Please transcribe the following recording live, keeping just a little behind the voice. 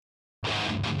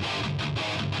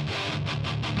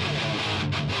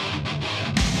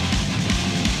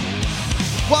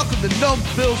Welcome to Numb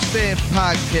Bills Fan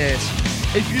Podcast.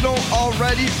 If you don't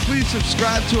already, please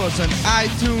subscribe to us on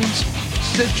iTunes,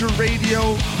 Stitcher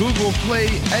Radio, Google Play,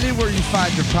 anywhere you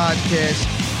find your podcast.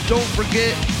 Don't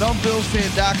forget,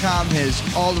 numbbillsfan.com has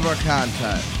all of our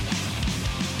content.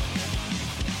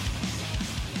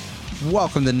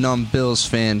 Welcome to Numb Bills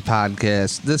Fan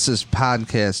Podcast. This is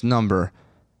podcast number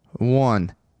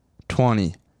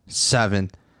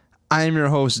 127. I am your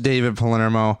host, David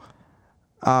Palermo.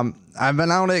 I've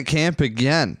been out at camp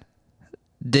again.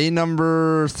 Day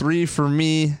number 3 for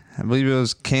me. I believe it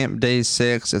was camp day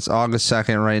 6. It's August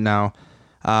 2nd right now.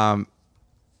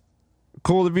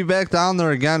 Cool to be back down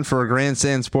there again for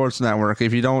Grandstand Sports Network.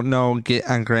 If you don't know, get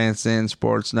on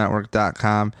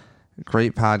grandstandsportsnetwork.com.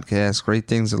 Great podcast, great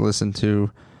things to listen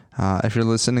to. If you're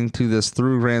listening to this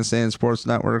through Grandstand Sports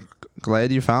Network,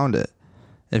 glad you found it.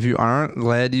 If you aren't,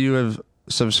 glad you have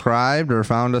subscribed or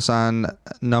found us on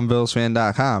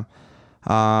numbbillsfan.com.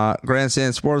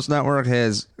 Grandstand Sports Network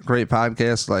has great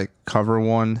podcasts like Cover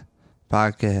One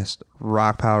podcast,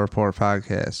 Rock Power Report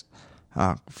podcast,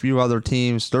 a few other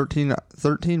teams, 13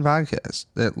 podcasts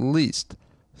at least.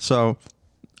 So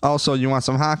also you want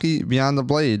some hockey, Beyond the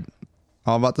Blade,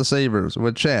 all about the Sabres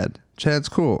with Chad. Chad's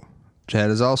cool.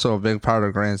 Chad is also a big part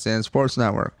of Grandstand Sports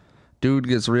Network. Dude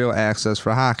gets real access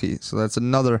for hockey. So that's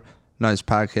another nice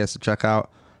podcast to check out.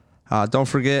 Don't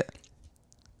forget,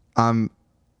 I'm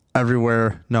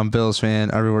everywhere, Numb Bills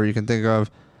Fan, everywhere you can think of.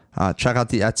 Check out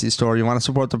the Etsy store. You want to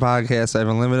support the podcast, I have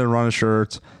a limited run of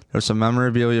shirts. There's some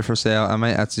memorabilia for sale on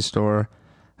my Etsy store,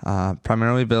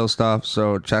 primarily Bill stuff,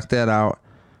 so check that out.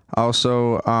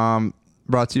 Also,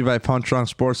 brought to you by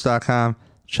punchdrunksports.com.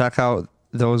 Check out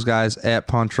those guys at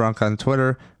punchdrunk on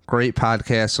Twitter. Great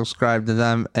podcast. Subscribe to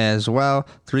them as well.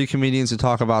 3 comedians who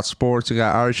talk about sports. You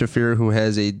got Ari Shafir, who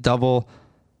has a double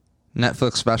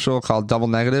Netflix special called Double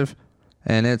Negative.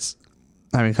 And it's,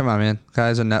 I mean, come on, man.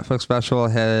 Guy's a Netflix special.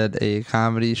 Had a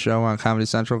comedy show on Comedy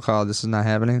Central called This Is Not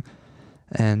Happening.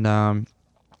 And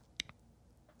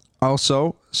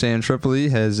also, Sam Tripoli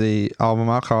has a album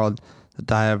out called The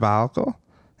Diabolical.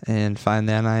 And find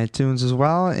that on iTunes as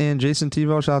well. And Jason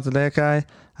Tebow, shout out to that guy.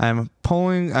 I'm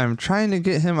trying to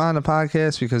get him on the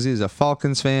podcast because he's a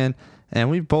Falcons fan.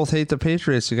 And we both hate the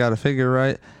Patriots, you got to figure,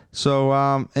 right? So,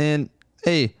 and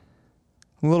hey,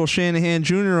 little Shanahan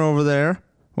Jr. over there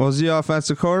was the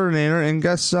offensive coordinator. And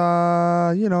guess,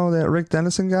 that Rick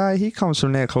Dennison guy, he comes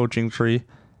from that coaching tree,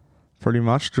 pretty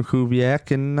much, to Kubiak.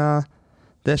 And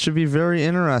that should be very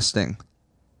interesting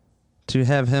to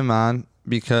have him on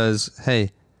because, hey,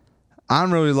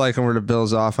 I'm really liking where the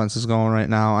Bills' offense is going right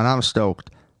now, and I'm stoked.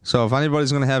 So if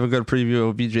anybody's going to have a good preview, it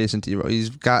will be Jason Tebow. He's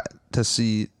got to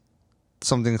see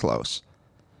something close.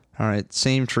 All right,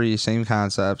 same tree, same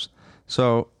concepts.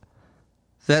 So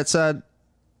that said,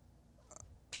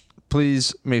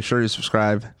 please make sure you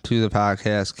subscribe to the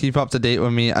podcast. Keep up to date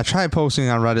with me. I tried posting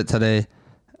on Reddit today,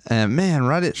 and man,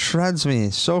 Reddit shreds me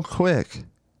so quick.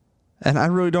 And I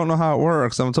really don't know how it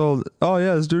works. I'm told, oh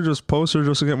yeah, this dude just posted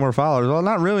just to get more followers. Well,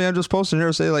 not really. I'm just posting here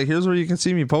to say, like, here's where you can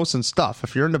see me posting stuff.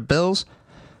 If you're into Bills,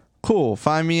 cool.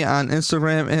 Find me on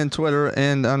Instagram and Twitter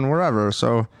and on wherever.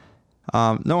 So,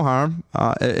 no harm.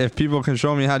 If people can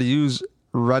show me how to use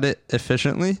Reddit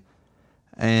efficiently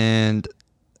and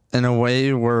in a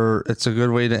way where it's a good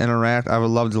way to interact, I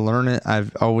would love to learn it.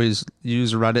 I've always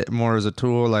used Reddit more as a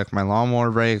tool, like my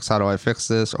lawnmower breaks. How do I fix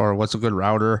this? Or what's a good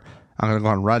router? I'm going to go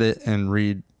on Reddit and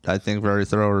read, I think, very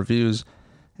thorough reviews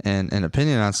and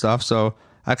opinion on stuff. So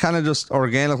I kind of just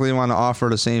organically want to offer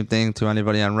the same thing to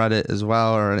anybody on Reddit as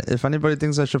well. Or if anybody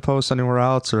thinks I should post anywhere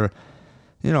else or,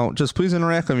 just please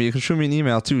interact with me. You can shoot me an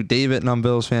email to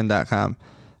dave@numbbillsfan.com.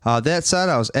 That said,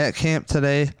 I was at camp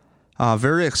today.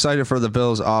 Very excited for the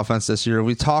Bills offense this year.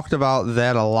 We talked about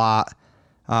that a lot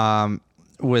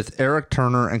with Eric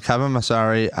Turner and Kevin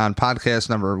Massari on podcast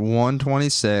number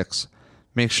 126.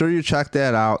 Make sure you check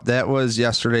that out. That was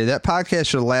yesterday. That podcast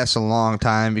should last a long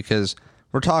time because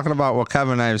we're talking about what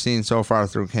Kevin and I have seen so far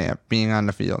through camp, being on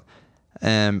the field.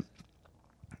 And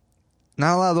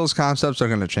not a lot of those concepts are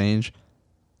going to change.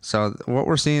 So what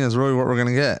we're seeing is really what we're going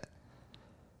to get.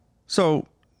 So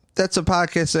that's a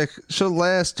podcast that should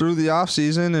last through the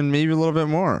offseason and maybe a little bit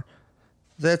more.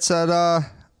 That said,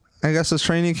 I guess it's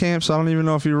training camp, so I don't even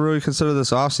know if you really consider this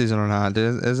offseason or not.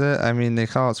 Is it? I mean, they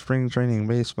call it spring training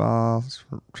baseball,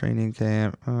 training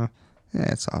camp. Yeah,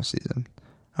 it's offseason.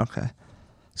 Okay.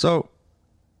 So,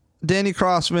 Danny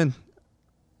Crossman,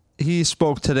 he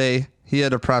spoke today. He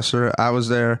had a presser. I was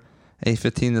there,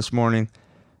 8:15 this morning.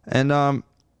 And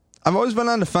I've always been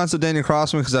on the fence of Danny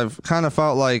Crossman because I've kind of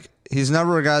felt like he's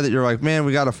never a guy that you're like, man,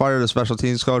 we got to fire the special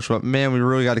teams coach, but man, we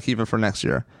really got to keep it for next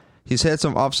year. He's had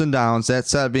some ups and downs. That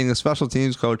said, being a special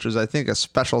teams coach is, I think, a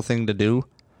special thing to do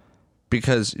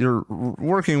because you're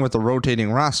working with a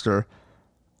rotating roster.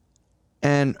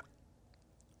 And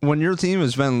when your team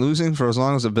has been losing for as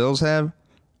long as the Bills have,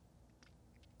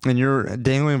 and you're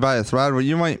dangling by a thread where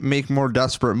you might make more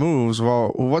desperate moves, well,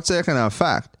 what's that going to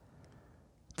affect?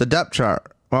 The depth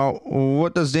chart. Well,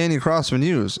 what does Danny Crossman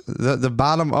use? The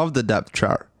bottom of the depth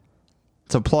chart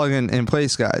to plug in and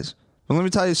place guys. But let me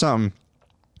tell you something.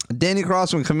 Danny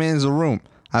Crossman commands the room.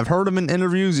 I've heard him in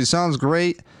interviews. He sounds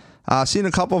great. I've seen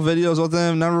a couple videos with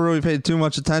him. Never really paid too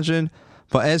much attention.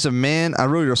 But as a man, I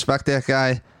really respect that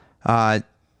guy.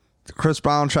 Chris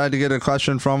Brown tried to get a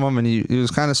question from him, and he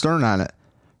was kind of stern on it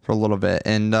for a little bit.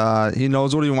 And he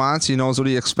knows what he wants. He knows what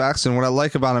he expects. And what I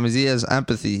like about him is he has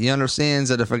empathy. He understands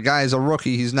that if a guy is a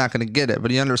rookie, he's not going to get it.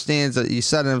 But he understands that he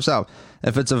said it himself.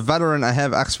 If it's a veteran, I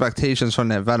have expectations from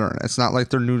that veteran. It's not like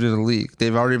they're new to the league.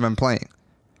 They've already been playing.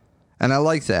 And I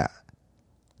like that.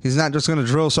 He's not just going to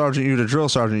drill sergeant you to drill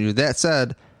sergeant you. That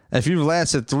said, if you've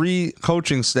lasted 3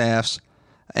 coaching staffs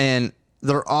and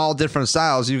they're all different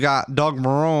styles, you got Doug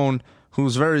Marrone,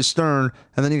 who's very stern,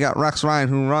 and then you got Rex Ryan,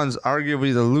 who runs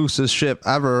arguably the loosest ship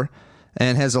ever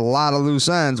and has a lot of loose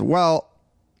ends. Well,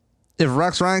 if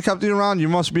Rex Ryan kept you around, you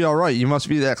must be all right. You must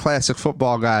be that classic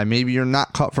football guy. Maybe you're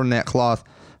not cut from that cloth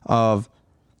of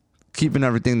keeping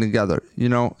everything together, you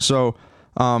know? So,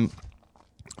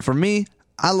 for me,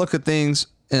 I look at things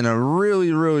in a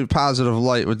really, really positive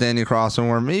light with Danny Crossman,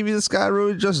 where maybe this guy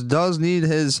really just does need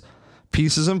his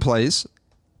pieces in place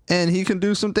and he can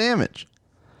do some damage.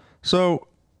 So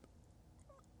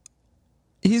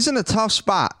he's in a tough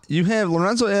spot. You have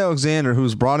Lorenzo Alexander,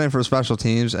 who's brought in for special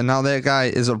teams, and now that guy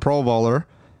is a Pro Bowler,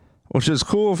 which is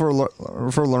cool for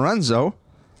Lorenzo.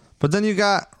 But then you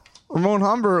got Ramon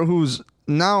Humber, who's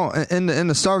now in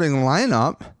the starting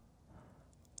lineup.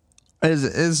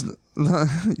 Is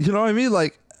you know what I mean?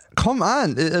 Like, come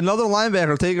on, another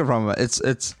linebacker take it from him.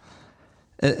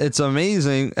 It's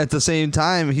amazing. At the same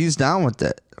time, he's down with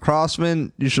it.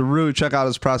 Crossman, you should really check out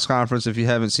his press conference if you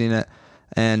haven't seen it.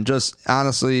 And just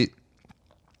honestly,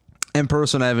 in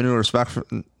person, I have a new respect for,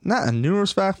 not a new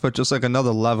respect, but just like another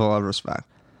level of respect.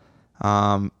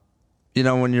 You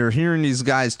know, when you're hearing these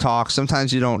guys talk,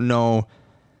 sometimes you don't know.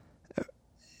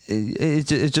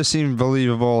 It just seemed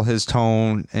believable, his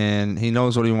tone, and he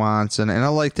knows what he wants, and I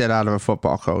like that out of a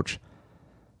football coach.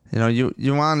 You know,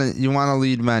 you want to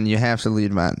lead men, you have to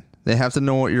lead men. They have to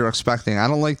know what you're expecting. I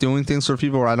don't like doing things for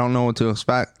people where I don't know what to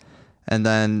expect, and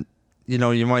then, you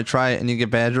know, you might try it and you get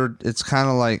badgered. It's kind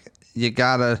of like you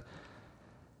gotta.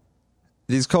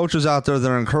 These coaches out there,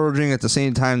 they're encouraging at the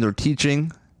same time they're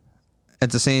teaching,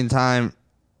 at the same time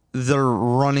they're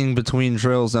running between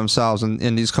drills themselves,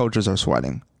 and these coaches are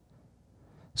sweating.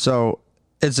 So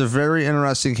it's a very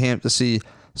interesting camp to see.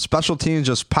 Special teams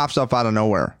just pops up out of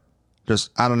nowhere.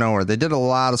 Just out of nowhere. They did a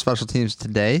lot of special teams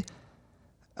today.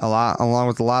 Along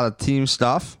with a lot of team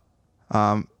stuff.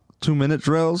 2-minute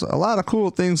drills. A lot of cool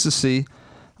things to see.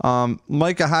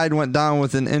 Micah Hyde went down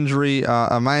with an injury,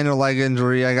 a minor leg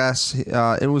injury, I guess.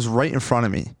 It was right in front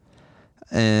of me.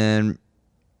 And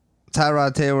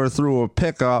Tyrod Taylor threw a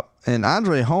pickup. And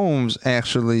Andre Holmes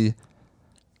actually,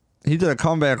 he did a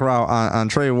comeback route on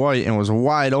Trey White and was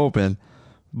wide open.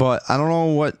 But I don't know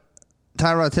what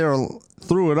Tyrod Taylor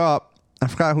threw it up. I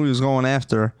forgot who he was going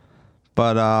after.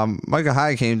 But Micah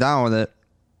Hyde came down with it.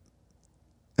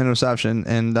 Interception.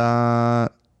 And,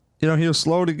 you know, he was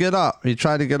slow to get up. He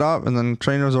tried to get up, and then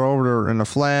trainers are over there in a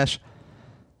flash.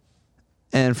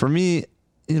 And for me,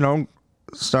 you know,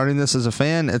 starting this as a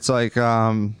fan, it's like,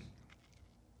 you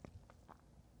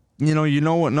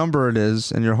know what number it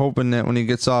is, and you're hoping that when he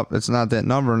gets up, it's not that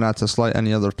number, not to slight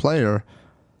any other player.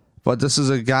 But this is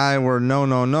a guy where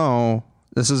no.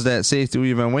 This is that safety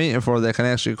we've been waiting for that can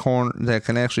actually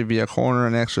be a corner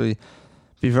and actually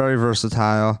be very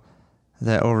versatile.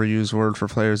 That overused word for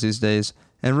players these days,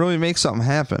 and really make something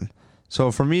happen.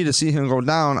 So for me to see him go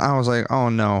down, I was like, oh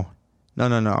no.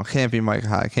 Can't be Micah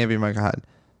Hyde.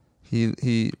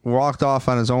 He walked off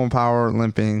on his own power,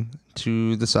 limping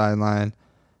to the sideline.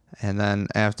 And then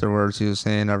afterwards, he was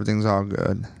saying everything's all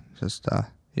good. Just,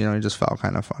 he just felt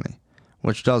kind of funny,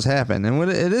 which does happen. And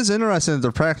it is interesting that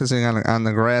they're practicing on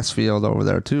the grass field over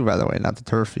there too, by the way, not the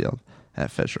turf field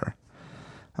at Fisher,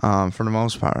 for the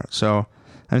most part. So,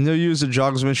 and they'll use the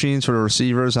jugs machines for the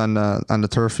receivers on the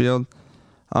turf field.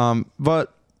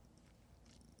 But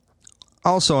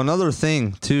also another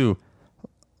thing too,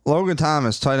 Logan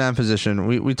Thomas, tight end position.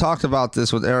 We talked about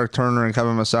this with Eric Turner and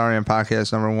Kevin Massari on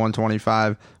podcast number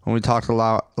 125 when we talked a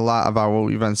lot about what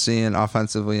we've been seeing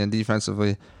offensively and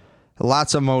defensively.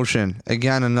 Lots of motion.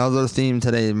 Again, another theme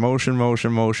today. Motion,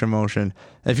 motion, motion, motion.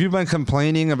 If you've been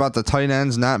complaining about the tight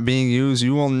ends not being used,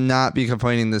 you will not be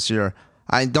complaining this year.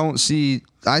 I see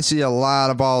a lot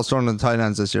of balls thrown to the tight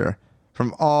ends this year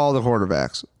from all the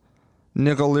quarterbacks.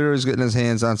 Nick O'Leary's getting his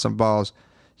hands on some balls.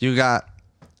 You got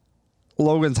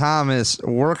Logan Thomas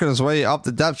working his way up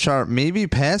the depth chart, maybe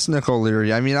past Nick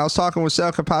O'Leary. I mean, I was talking with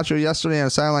Sal Capaccio yesterday on the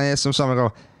sideline. I asked him something. I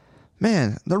go,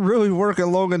 man, they're really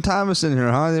working Logan Thomas in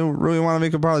here, huh? They really want to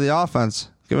make him part of the offense,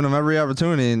 giving him every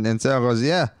opportunity. And Sal goes,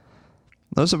 yeah.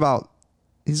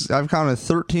 I've counted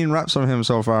 13 reps from him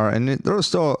so far, and there's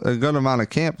still a good amount of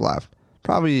camp left.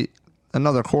 Probably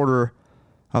another quarter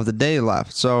of the day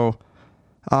left. So,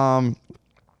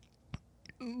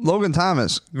 Logan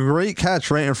Thomas, great catch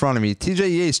right in front of me.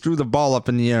 TJ Yates threw the ball up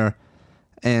in the air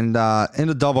and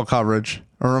into double coverage.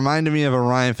 It reminded me of a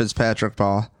Ryan Fitzpatrick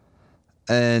ball.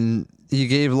 And he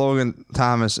gave Logan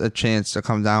Thomas a chance to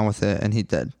come down with it, and he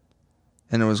did.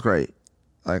 And it was great.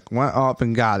 Like, went up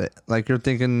and got it. Like, you're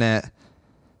thinking that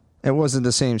it wasn't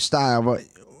the same style, but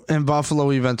in Buffalo,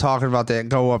 we've been talking about that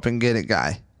go up and get it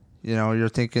guy. You know, you're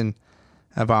thinking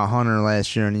about Hunter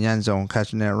last year in the end zone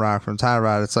catching that rock from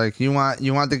Tyrod. It's like you want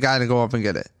the guy to go up and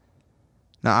get it.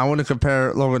 Now, I wouldn't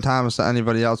compare Logan Thomas to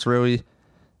anybody else, really.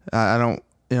 I don't,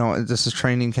 this is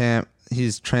training camp.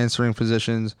 He's transferring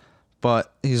positions,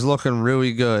 but he's looking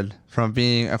really good from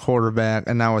being a quarterback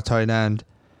and now a tight end.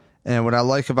 And what I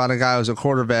like about a guy who's a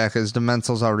quarterback is the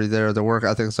mental's already there, the work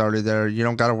ethic's already there. You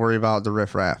don't got to worry about the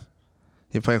riffraff.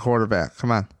 You play quarterback.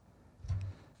 Come on.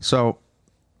 So,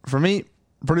 for me,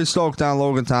 pretty stoked on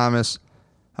Logan Thomas.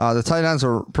 The tight ends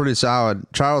are pretty solid.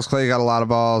 Charles Clay got a lot of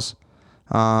balls.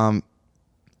 Also,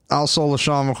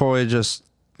 LaShawn McCoy,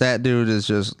 that dude is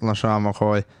just LaShawn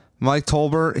McCoy. Mike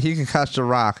Tolbert, he can catch the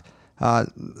rock.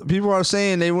 People are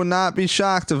saying they would not be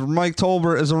shocked if Mike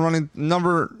Tolbert is a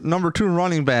number 2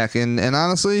 running back. And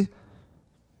honestly,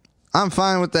 I'm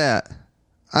fine with that.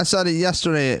 I said it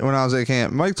yesterday when I was at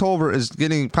camp. Mike Tolbert is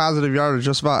getting positive yardage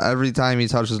just about every time he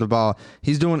touches the ball.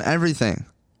 He's doing everything.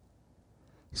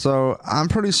 So I'm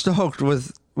pretty stoked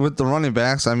with the running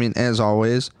backs. I mean, as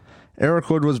always, Eric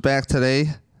Wood was back today.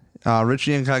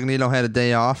 Richie Incognito had a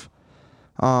day off.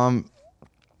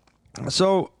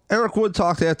 So Eric Wood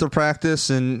talked after practice,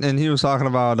 and he was talking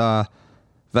about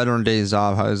veteran days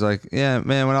off. I was like, yeah,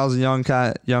 man, when I was a young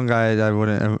guy, I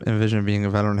wouldn't envision being a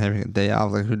veteran having a day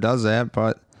off. Like, who does that?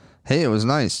 But hey, it was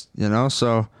nice,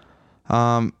 So,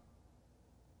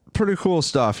 pretty cool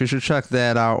stuff. You should check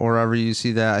that out wherever you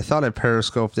see that. I thought I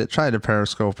periscoped it. Tried to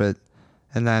periscope it.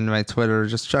 And then my Twitter,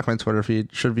 just check my Twitter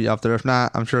feed. Should be up there. If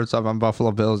not, I'm sure it's up on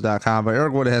BuffaloBills.com. But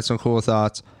Eric Wood had some cool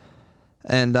thoughts.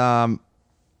 And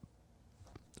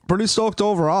pretty stoked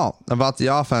overall about the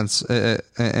offense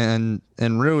and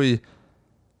really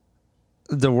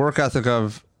the work ethic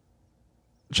of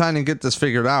trying to get this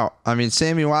figured out. I mean,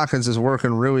 Sammy Watkins is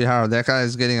working really hard. That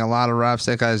guy's getting a lot of reps.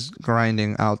 That guy's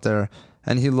grinding out there.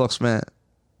 And he looks mint.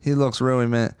 He looks really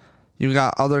mint. You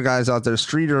got other guys out there.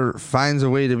 Streeter finds a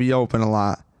way to be open a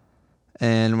lot.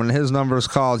 And when his number is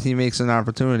called, he makes an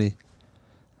opportunity.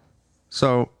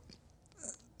 So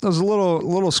there was a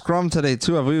little scrum today,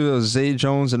 too. I believe it was Zay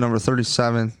Jones at number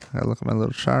 37. I gotta look at my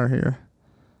little chart here.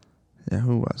 Yeah,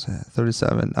 who was that?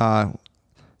 37.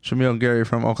 Shamil Gary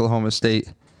from Oklahoma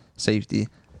State, safety.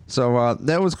 So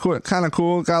that was kind of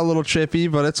cool. Got a little chippy,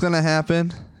 but it's going to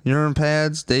happen. Urine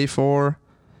pads, day 4.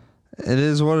 It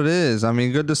is what it is. I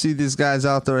mean, good to see these guys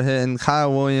out there hitting.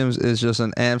 Kyle Williams is just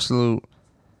an absolute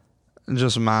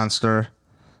monster.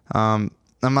 I'm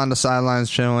on the sidelines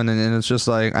chilling, and it's just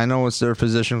like, I know it's their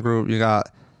position group. You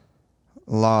got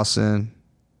Lawson,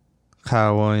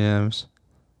 Kyle Williams,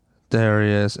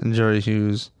 Darius, and Jerry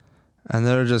Hughes, and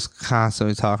they're just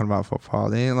constantly talking about football.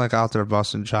 They ain't like out there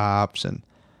busting chops, and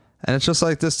it's just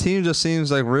like this team just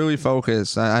seems like really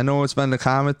focused. I know it's been the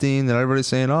common theme that everybody's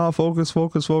saying, oh, focus,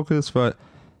 but,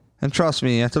 and trust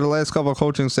me, after the last couple of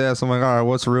coaching staffs, I'm like, all right,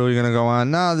 what's really going to go on?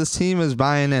 No, this team is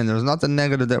buying in. There's nothing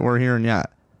negative that we're hearing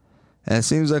yet. And it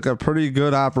seems like a pretty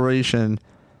good operation,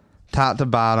 top to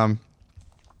bottom.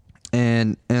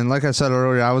 And like I said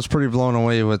earlier, I was pretty blown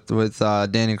away with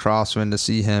Danny Crossman to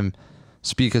see him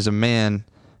speak as a man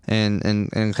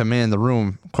and command the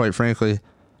room, quite frankly.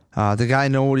 The guy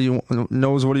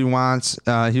knows what he wants.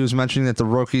 He was mentioning that the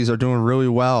rookies are doing really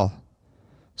well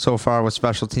so far with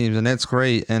special teams, and that's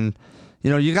great. And,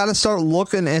 you got to start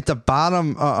looking at the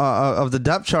bottom of the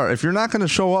depth chart. If you're not going to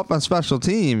show up on special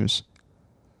teams,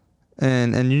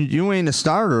 and you ain't a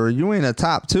starter, you ain't a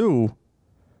top 2,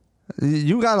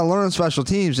 you got to learn special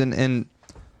teams. And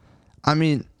I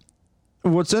mean,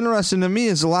 what's interesting to me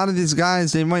is a lot of these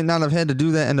guys, they might not have had to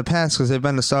do that in the past because they've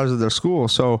been the stars of their school.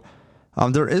 So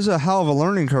there is a hell of a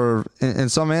learning curve in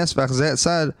some aspects. That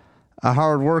said, a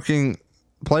hard-working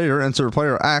player, insert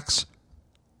player X,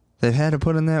 they've had to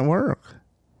put in that work.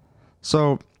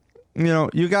 So,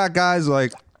 you got guys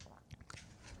like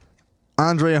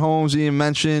Andre Holmes, Ian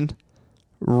mentioned,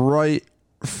 right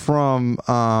from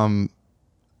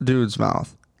dude's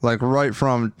mouth, like right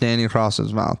from Danny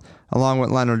Crossman's mouth, along with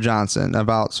Leonard Johnson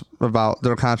about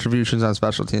their contributions on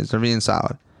special teams. They're being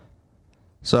solid.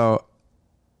 So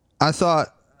I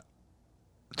thought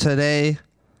today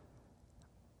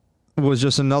was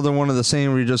just another one of the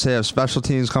same where you just have special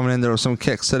teams coming in. There were some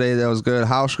kicks today that was good.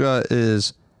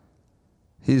 Hauschka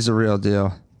he's the real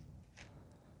deal.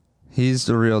 He's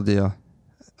the real deal.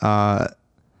 The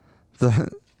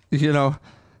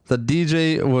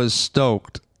DJ was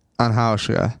stoked on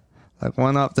Hauschka. Like,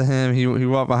 went up to him. He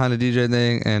walked behind the DJ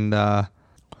thing, and the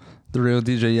real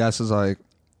DJ Yes is like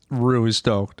really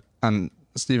stoked on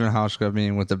Stephen Hauschka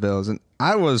being with the Bills. And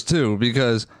I was too,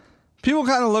 because people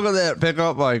kind of look at that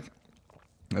pickup like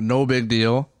no big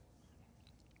deal.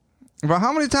 But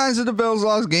how many times did the Bills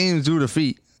lost games due to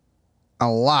feet? A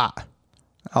lot.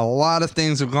 A lot of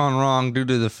things have gone wrong due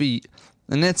to the feet.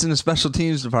 And that's in the special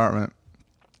teams department.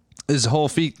 This whole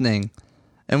feet thing.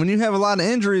 And when you have a lot of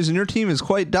injuries and your team is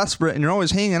quite desperate and you're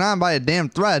always hanging on by a damn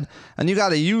thread and you got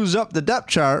to use up the depth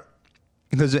chart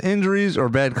because of injuries or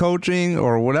bad coaching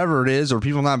or whatever it is, or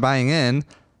people not buying in,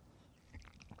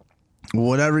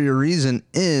 whatever your reason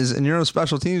is, and you're a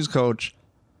special teams coach,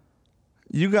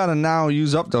 you got to now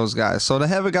use up those guys. So to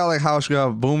have a guy like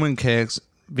Hauschka booming kicks,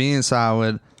 being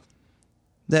solid,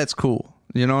 that's cool.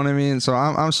 You know what I mean? So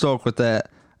I'm stoked with that.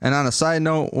 And on a side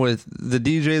note, with the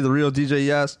DJ, the real DJ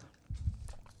Yes,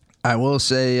 I will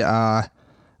say I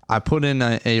put in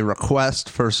a request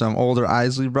for some older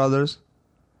Isley brothers,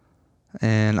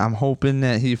 and I'm hoping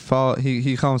that he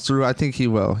comes through. I think he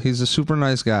will. He's a super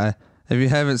nice guy. If you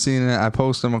haven't seen it, I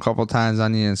post him a couple times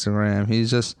on the Instagram. He's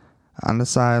just on the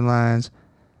sidelines,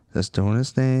 just doing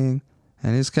his thing,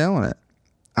 and he's killing it.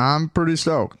 I'm pretty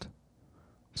stoked.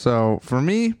 So for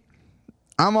me,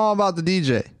 I'm all about the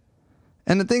DJ.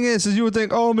 And the thing is you would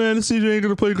think, oh man, this DJ ain't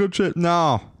gonna play good shit.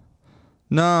 No,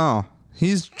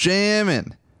 he's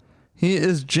jamming. He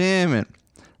is jamming.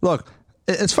 Look,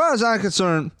 as far as I'm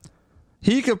concerned,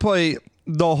 he could play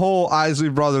the whole Isley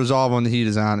Brothers all when the heat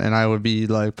is on, and I would be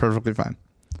like perfectly fine.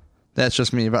 That's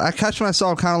just me. But I catch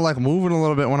myself kind of like moving a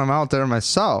little bit when I'm out there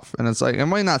myself, and it's like I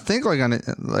might not think like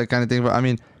anything, but I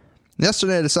mean,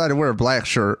 yesterday I decided to wear a black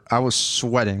shirt. I was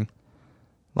sweating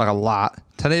like a lot.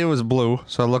 Today it was blue,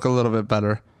 so I look a little bit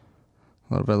better,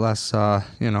 a little bit less,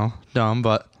 dumb.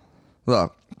 But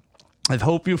look, I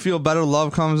hope you feel better.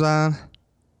 Love comes on,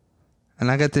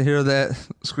 and I get to hear that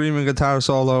screaming guitar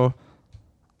solo.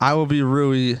 I will be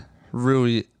really,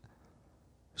 really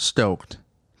stoked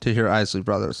to hear Isley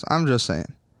Brothers. I'm just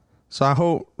saying. So I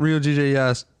hope Real DJ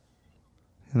Yes,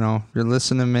 you're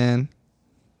listening, man.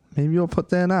 Maybe you'll put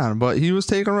that on. But he was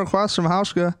taking requests from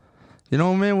Hauschka.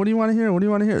 Man, what do you want to hear? What do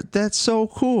you want to hear? That's so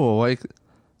cool. Like,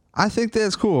 I think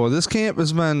that's cool. This camp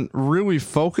has been really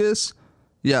focused,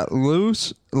 yet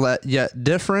loose, yet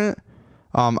different.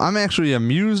 I'm actually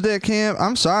amused at camp.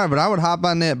 I'm sorry, but I would hop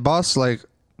on that bus, like,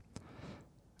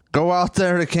 go out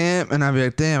there to camp, and I'd be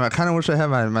like, damn, I kind of wish I had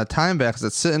my time back, because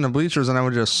I'd sit in the bleachers and I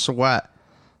would just sweat.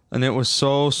 And it was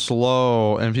so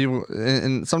slow. And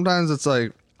and sometimes it's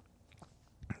like,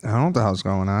 I don't know what the hell's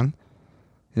going on.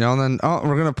 And then,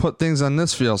 we're going to put things on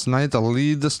this field. So now you have to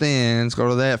leave the stands, go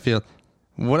to that field.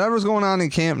 Whatever's going on in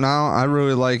camp now, I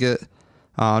really like it.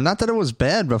 Not that it was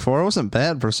bad before. It wasn't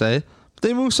bad per se. But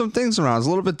they moved some things around. It's a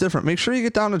little bit different. Make sure you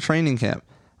get down to training camp.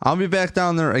 I'll be back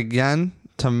down there again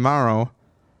tomorrow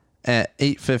at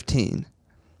 8:15.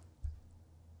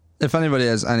 If anybody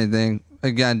has anything,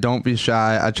 again, don't be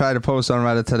shy. I tried to post on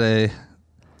Reddit today.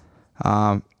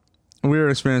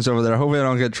 Weird experience over there. Hopefully I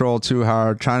don't get trolled too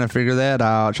hard. Trying to figure that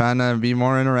out. Trying to be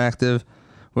more interactive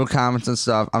with comments and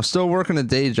stuff. I'm still working a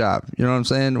day job. You know what I'm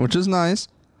saying? Which is nice.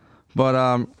 But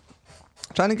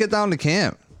trying to get down to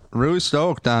camp. Really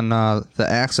stoked on the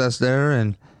access there.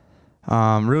 And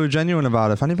really genuine about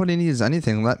it. If anybody needs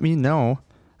anything, let me know.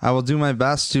 I will do my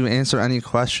best to answer any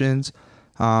questions.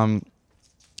 I'm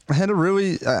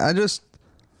really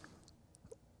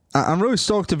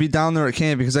stoked to be down there at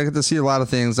camp because I get to see a lot of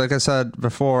things. Like I said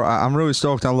before, I'm really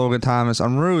stoked on Logan Thomas.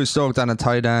 I'm really stoked on the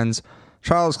tight ends.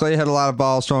 Charles Clay had a lot of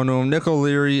balls thrown to him. Nick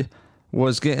O'Leary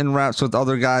was getting reps with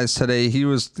other guys today. He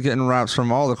was getting reps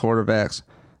from all the quarterbacks.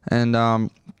 And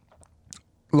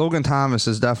Logan Thomas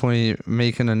is definitely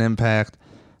making an impact.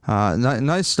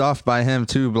 Nice stuff by him,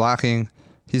 too, blocking.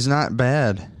 He's not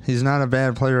bad. He's not a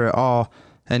bad player at all.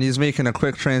 And he's making a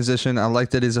quick transition. I like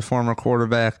that he's a former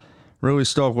quarterback. Really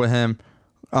stoked with him.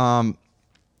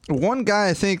 One guy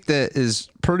I think that is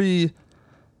pretty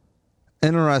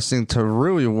interesting to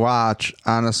really watch,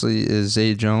 honestly, is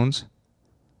Zay Jones.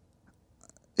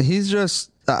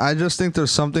 I just think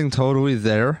there's something totally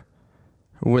there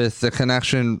with the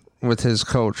connection with his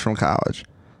coach from college.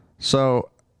 So,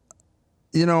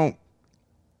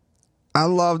 I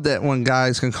love that when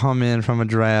guys can come in from a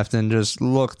draft and just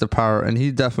look the part, and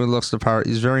he definitely looks the part.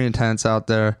 He's very intense out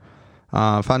there.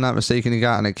 If I'm not mistaken, he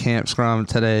got in a camp scrum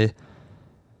today.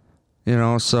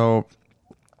 So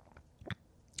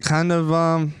kind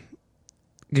of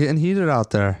getting heated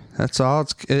out there. That's all.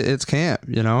 It's camp,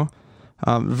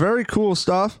 Very cool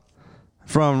stuff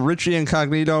from Richie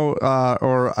Incognito,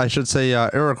 or I should say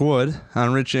Eric Wood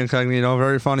on Richie Incognito.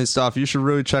 Very funny stuff. You should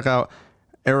really check out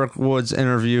Eric Wood's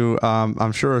interview.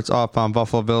 I'm sure it's up on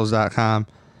BuffaloBills.com.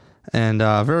 And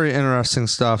very interesting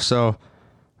stuff. So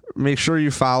make sure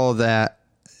you follow that.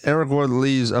 Eric Wood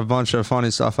leaves a bunch of funny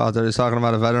stuff out there. He's talking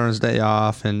about a Veterans Day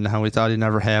off and how he thought he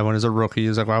never had one as a rookie.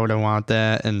 He's like, why would I want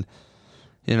that? And,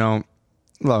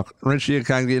 look, Richie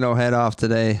Incognito had off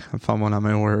today. I'm fumbling on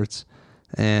my words.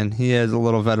 And he had a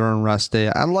little veteran rest day.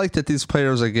 I like that these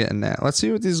players are getting that. Let's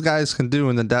see what these guys can do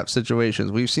in the depth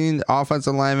situations. We've seen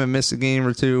offensive linemen miss a game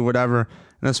or two, whatever.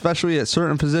 And especially at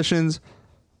certain positions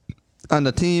on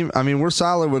the team. I mean, we're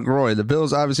solid with Groy. The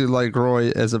Bills obviously like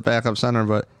Groy as a backup center,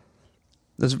 but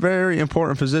there's very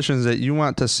important positions that you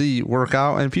want to see work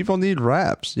out, and people need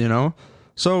reps,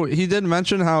 So he did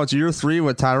mention how it's year 3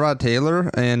 with Tyrod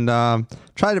Taylor, and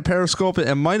tried to Periscope it.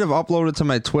 It might have uploaded to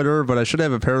my Twitter, but I should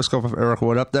have a Periscope of Eric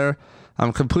Wood up there.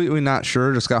 I'm completely not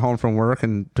sure. Just got home from work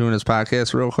and doing his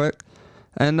podcast real quick.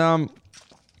 And,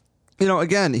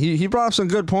 again, he brought up some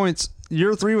good points.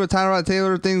 Year 3 with Tyrod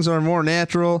Taylor, things are more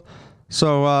natural.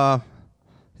 So,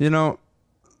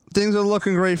 things are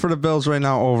looking great for the Bills right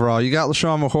now overall. You got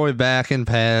LaShawn McCoy back in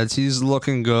pads. He's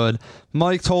looking good.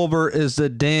 Mike Tolbert is the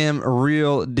damn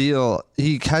real deal.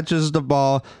 He catches the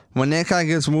ball. When that guy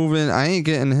gets moving, I ain't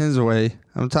getting his way.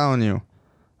 I'm telling you.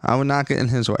 I would not get in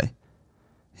his way.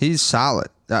 He's solid.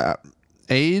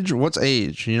 Age? What's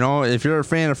age? If you're a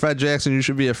fan of Fred Jackson, you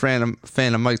should be a fan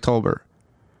of Mike Tolbert.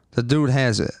 The dude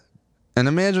has it. And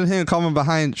imagine him coming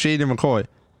behind Shady McCoy.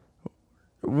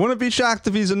 Wouldn't be shocked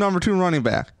if he's a number 2 running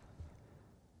back.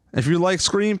 If you like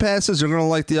screen passes, you're going to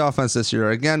like the offense this year.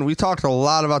 Again, we talked a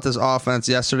lot about this offense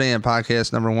yesterday in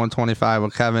podcast number 125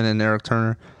 with Kevin and Eric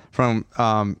Turner from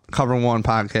Cover One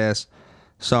podcast.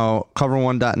 So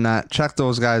cover1.net. Check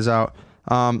those guys out.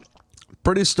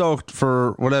 Pretty stoked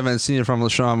for what I've been seeing from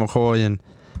LaShawn McCoy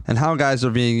and how guys are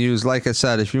being used. Like I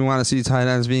said, if you want to see tight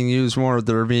ends being used more,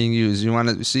 they're being used. You want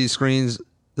to see screens,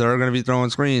 they're going to be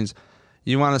throwing screens.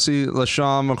 You want to see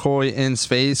LaShawn McCoy in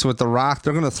space with the rock,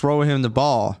 they're going to throw him the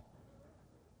ball.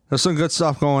 There's some good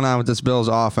stuff going on with this Bills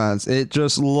offense. It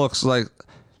just looks like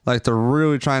they're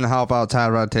really trying to help out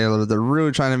Tyrod Taylor. They're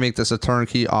really trying to make this a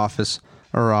turnkey offense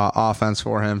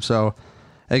for him. So,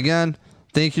 again,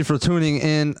 thank you for tuning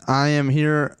in. I am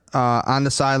here on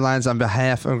the sidelines on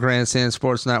behalf of Grandstand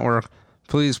Sports Network.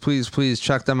 Please, please, please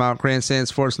check them out,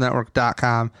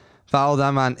 grandstandsportsnetwork.com. Follow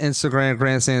them on Instagram,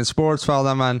 Grandstand Sports. Follow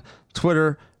them on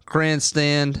Twitter,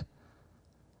 Grandstand_SN.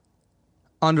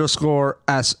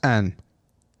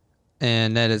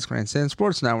 And that is Grandstand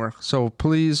Sports Network. So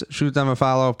please shoot them a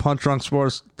follow.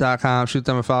 PunchDrunkSports.com. Shoot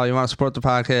them a follow. You want to support the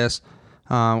podcast,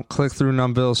 click through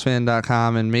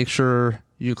numbillsfan.com and make sure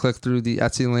you click through the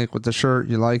Etsy link with the shirt.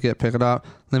 You like it, pick it up.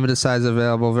 Limited size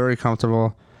available, very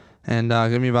comfortable. And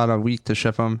give me about a week to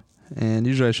ship them. And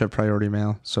usually I ship priority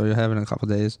mail, so you'll have it in a couple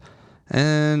days.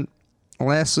 And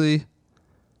lastly,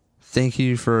 thank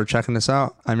you for checking this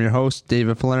out. I'm your host,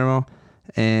 David Palermo,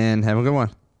 and have a good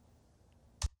one.